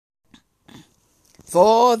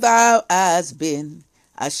For thou hast been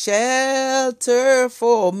a shelter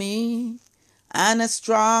for me and a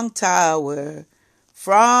strong tower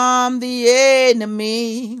from the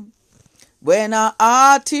enemy. When our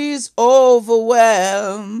heart is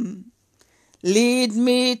overwhelmed, lead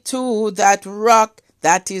me to that rock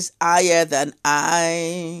that is higher than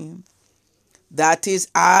I, that is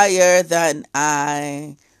higher than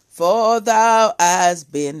I. For thou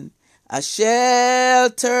hast been a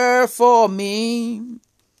shelter for me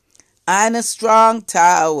and a strong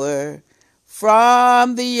tower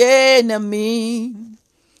from the enemy.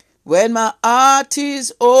 When my heart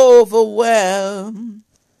is overwhelmed,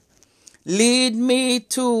 lead me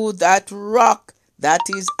to that rock that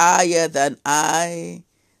is higher than I,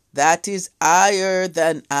 that is higher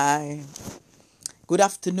than I. Good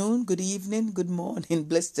afternoon, good evening, good morning,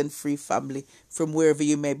 blessed and free family from wherever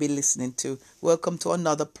you may be listening to. Welcome to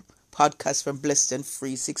another podcast from Blessed and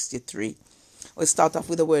Free 63. We'll start off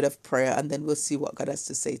with a word of prayer and then we'll see what God has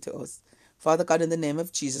to say to us. Father God, in the name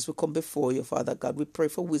of Jesus, we come before you, Father God. We pray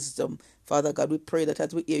for wisdom. Father God, we pray that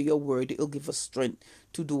as we hear your word, it will give us strength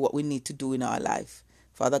to do what we need to do in our life.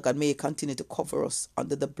 Father God, may you continue to cover us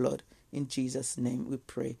under the blood. In Jesus' name we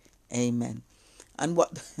pray. Amen. And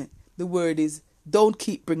what the word is, don't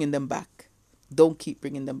keep bringing them back. Don't keep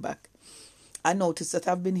bringing them back. I noticed that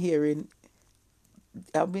I've been hearing,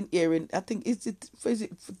 I think, is it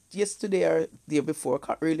yesterday or the year before? I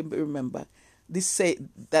can't really remember. This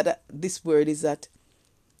word is that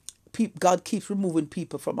God keeps removing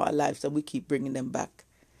people from our lives and we keep bringing them back.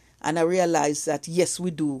 And I realize that, yes,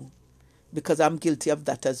 we do, because I'm guilty of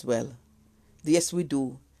that as well. Yes, we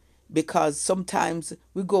do, because sometimes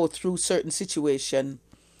we go through certain situation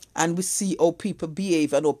and we see how people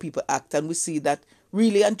behave and how people act, and we see that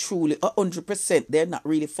really and truly 100% they're not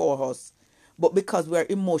really for us. But because we're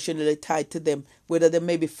emotionally tied to them, whether they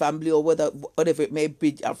may be family or whatever it may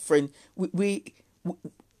be, our friend, we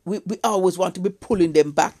always want to be pulling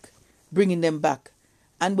them back, bringing them back.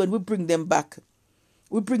 And when we bring them back,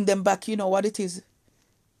 you know what it is?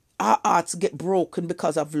 Our hearts get broken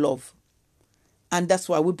because of love. And that's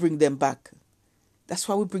why we bring them back. That's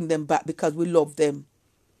why we bring them back, because we love them.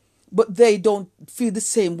 But they don't feel the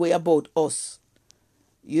same way about us.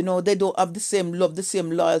 You know, they don't have the same love, the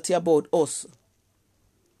same loyalty about us.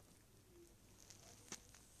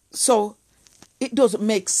 So it doesn't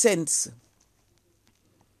make sense.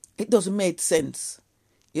 It doesn't make sense.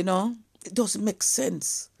 You know, it doesn't make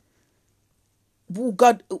sense. Who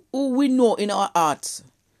we know in our hearts,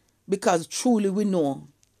 because truly we know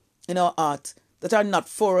in our heart that are not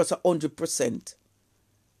for us 100%.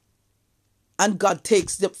 And God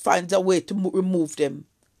finds a way to remove them.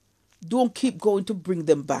 Don't keep going to bring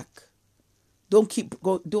them back. Don't keep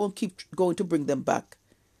going to bring them back.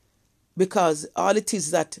 Because all it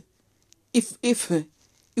is that if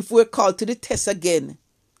we're called to the test again,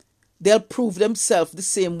 they'll prove themselves the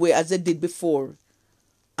same way as they did before.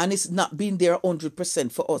 And it's not been there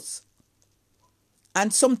 100% for us.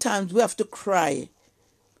 And sometimes we have to cry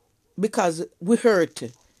because we hurt,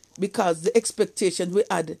 because the expectations we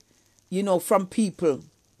had, you know, from people,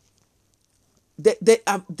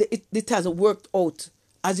 it hasn't worked out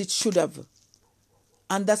as it should have.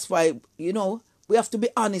 And that's why, you know, we have to be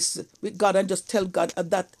honest with God and just tell God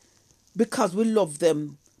that, because we love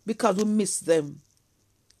them, because we miss them.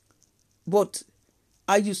 But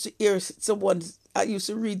I used to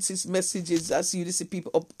read these messages, as you see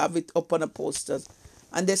people have it up on the posters,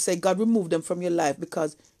 and they say, God, remove them from your life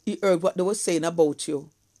because he heard what they were saying about you.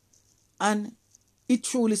 And he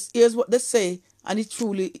truly hears what they say, and he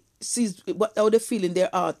truly sees how they feel in their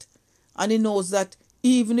heart. And he knows that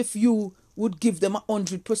even if you would give them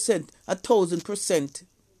 100%, 1,000%,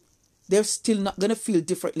 they're still not going to feel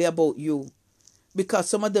differently about you. Because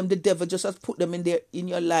some of them, the devil just has put them in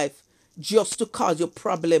your life just to cause you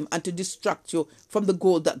problem and to distract you from the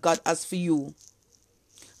goal that God has for you.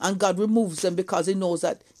 And God removes them because he knows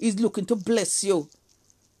that he's looking to bless you.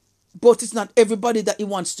 But it's not everybody that he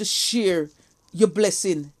wants to share your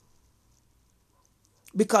blessing,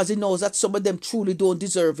 because he knows that some of them truly don't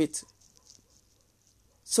deserve it.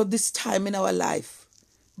 So this time in our life,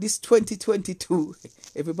 this 2022,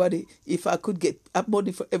 everybody, if I could get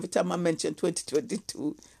money for every time I mention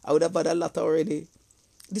 2022, I would have had a lot already.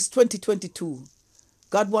 This 2022,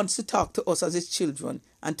 God wants to talk to us as his children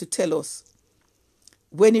and to tell us,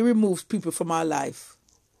 when he removes people from our life,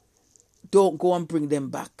 don't go and bring them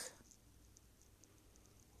back.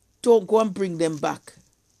 Don't go and bring them back.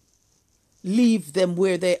 Leave them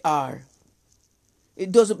where they are.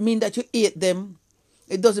 It doesn't mean that you hate them.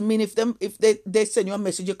 It doesn't mean if they send you a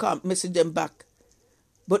message, you can't message them back.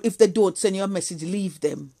 But if they don't send you a message, leave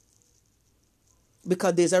them.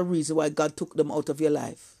 because there's a reason why God took them out of your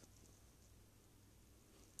life.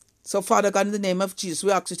 So, Father God, in the name of Jesus,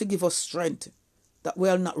 we ask you to give us strength, that we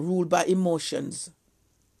are not ruled by emotions,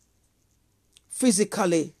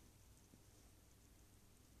 physically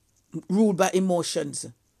ruled by emotions,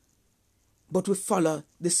 but we follow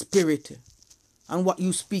the Spirit and what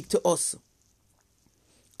you speak to us.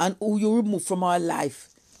 And who you remove from our life,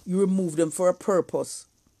 you remove them for a purpose.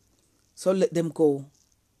 So let them go.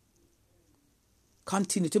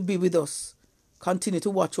 Continue to be with us. Continue to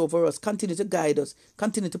watch over us. Continue to guide us.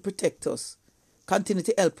 Continue to protect us. Continue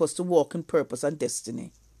to help us to walk in purpose and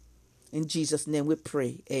destiny. In Jesus' name we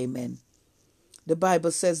pray. Amen. The Bible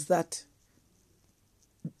says that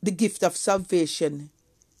the gift of salvation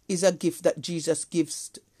is a gift that Jesus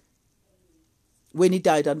gives when he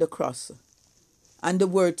died on the cross. And the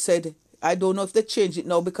word said, I don't know if they changed it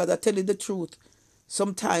now, because I tell you the truth,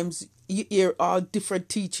 sometimes you hear all different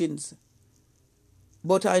teachings.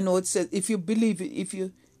 But I know it says, if you believe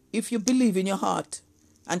in your heart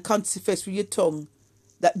and confess with your tongue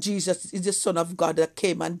that Jesus is the Son of God that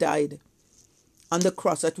came and died on the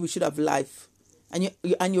cross, that we should have life, and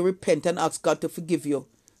you repent and ask God to forgive you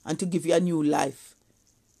and to give you a new life,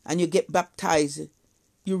 and you get baptized,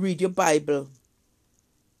 you read your Bible,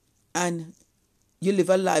 and you live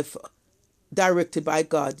a life directed by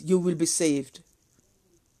God, you will be saved.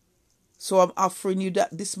 So I'm offering you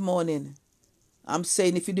that this morning. I'm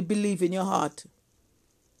saying, if you believe in your heart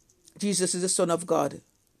Jesus is the Son of God,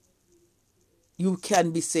 you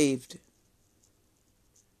can be saved.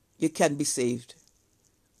 You can be saved.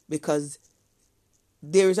 Because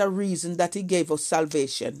there is a reason that he gave us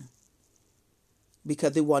salvation.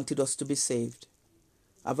 Because he wanted us to be saved.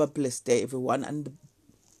 Have a blessed day, everyone. And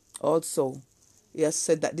also, he has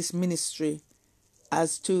said that this ministry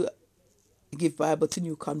has to give Bible to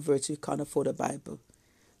new converts who can't afford a Bible.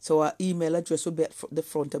 So our email address will be at the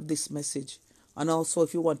front of this message. And also,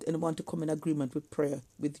 if you want anyone to come in agreement with prayer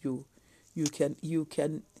with you, you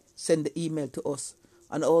can send the email to us.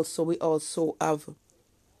 And also, we also have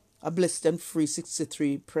a Blessed and Free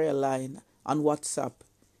 63 prayer line on WhatsApp.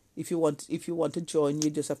 If you want to join, you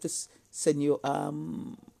just have to send your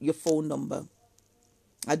phone number.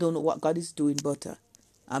 I don't know what God is doing, but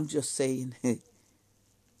I'm just saying.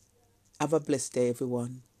 Have a blessed day,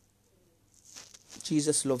 everyone.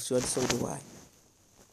 Jesus loves you, and so do I.